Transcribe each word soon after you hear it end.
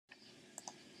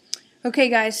Okay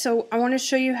guys, so I want to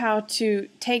show you how to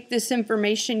take this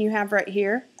information you have right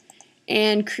here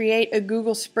and create a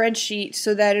Google spreadsheet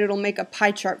so that it'll make a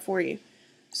pie chart for you.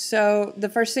 So the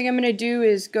first thing I'm going to do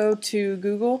is go to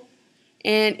Google,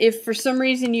 and if for some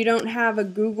reason you don't have a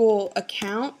Google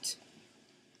account,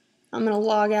 I'm going to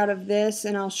log out of this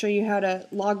and I'll show you how to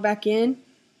log back in.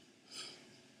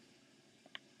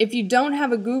 If you don't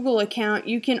have a Google account,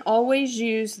 you can always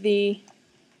use the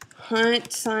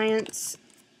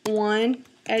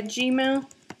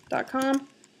huntscience1@gmail.com,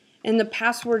 and the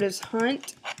password is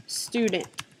huntstudent.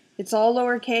 It's all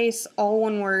lowercase, all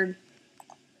one word.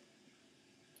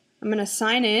 I'm going to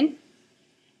sign in,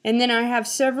 and then I have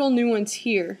several new ones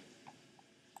here.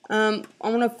 I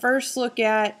want to first look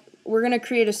at, we're going to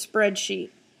create a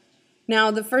spreadsheet. Now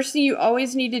the first thing you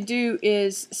always need to do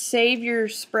is save your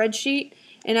spreadsheet,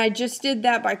 and I just did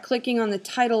that by clicking on the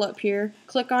title up here.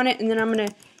 Click on it, and then I'm going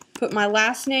to put my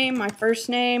last name, my first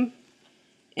name,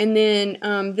 and then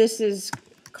this is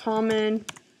common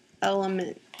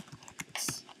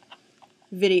elements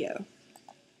video.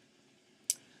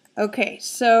 Okay,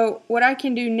 so what I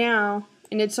can do now,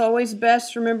 and it's always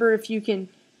best, remember, if you can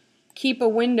keep a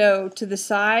window to the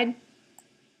side,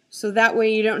 so that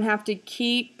way you don't have to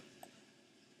keep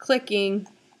clicking,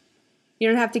 you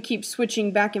don't have to keep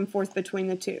switching back and forth between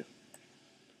the two.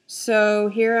 So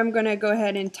here I'm going to go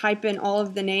ahead and type in all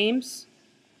of the names.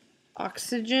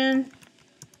 Oxygen,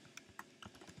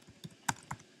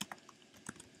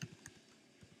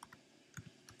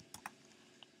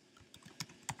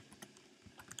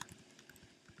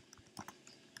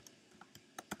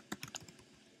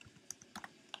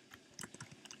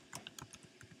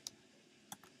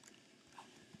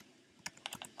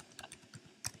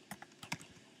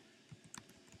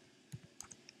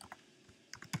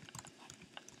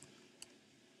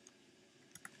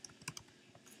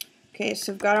 okay,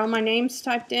 so I've got all my names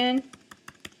typed in.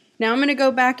 Now I'm going to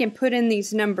go back and put in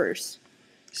these numbers.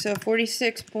 So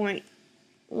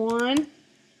 46.1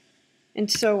 and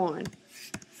so on.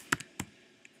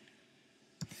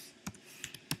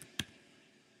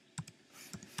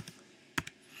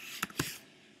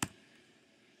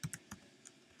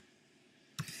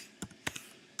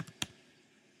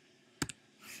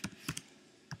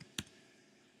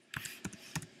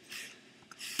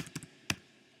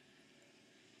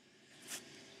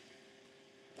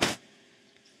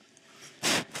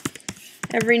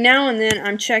 Every now and then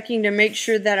I'm checking to make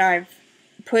sure that I've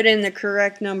put in the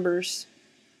correct numbers.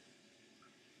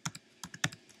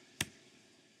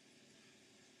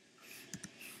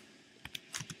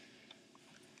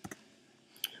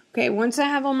 Okay, once I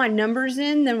have all my numbers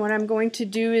in, then what I'm going to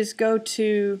do is go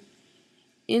to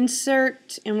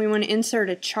Insert, and we want to insert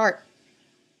a chart.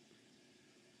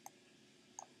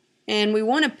 And we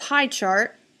want a pie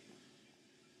chart.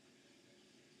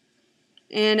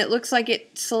 And it looks like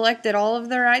it selected all of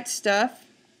the right stuff.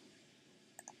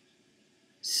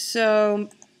 So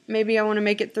maybe I want to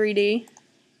make it 3D.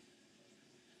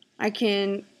 I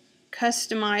can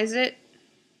customize it.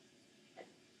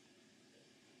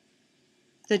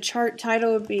 The chart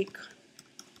title would be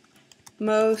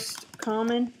Most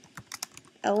Common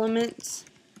Elements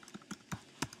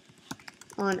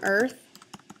on Earth.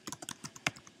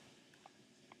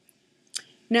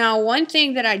 Now, one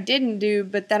thing that I didn't do,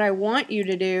 but that I want you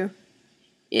to do,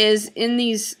 is in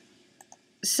these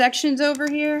sections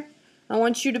over here, I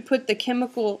want you to put the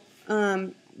chemical,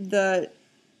 it's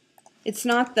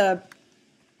not the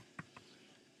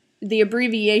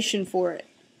abbreviation for it.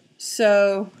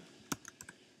 So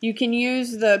you can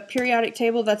use the periodic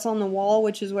table that's on the wall,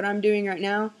 which is what I'm doing right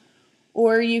now,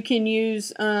 or you can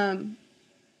use,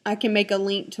 I can make a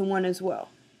link to one as well.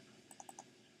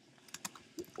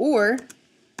 Or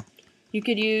you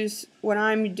could use what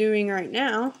I'm doing right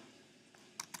now.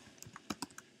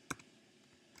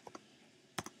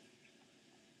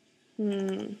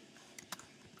 And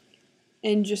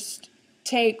just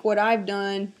take what I've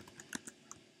done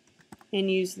and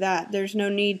use that. There's no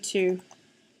need to,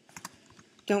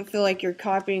 don't feel like you're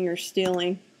copying or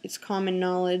stealing. It's common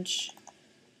knowledge.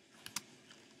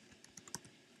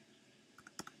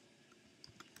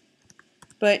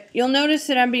 But you'll notice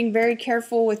that I'm being very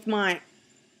careful with my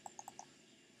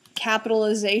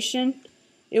capitalization.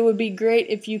 It would be great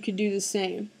if you could do the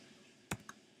same.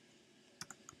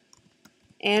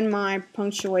 And my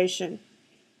punctuation.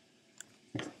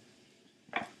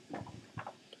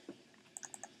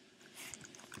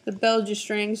 The bell just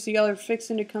rang, so y'all are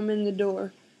fixing to come in the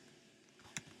door.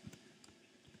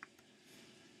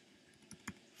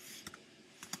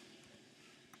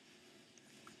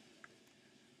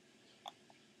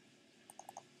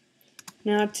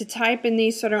 Now to type in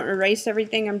these so I don't erase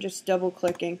everything, I'm just double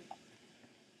clicking.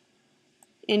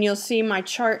 and you'll see my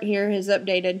chart here has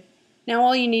updated. Now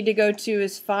all you need to go to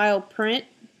is File, Print,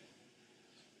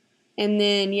 and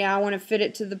then I want to fit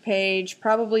it to the page,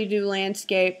 probably do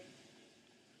landscape,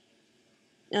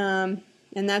 and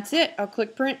that's it. I'll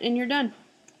click print and you're done.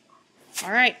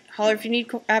 Alright, holler if you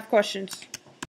have questions.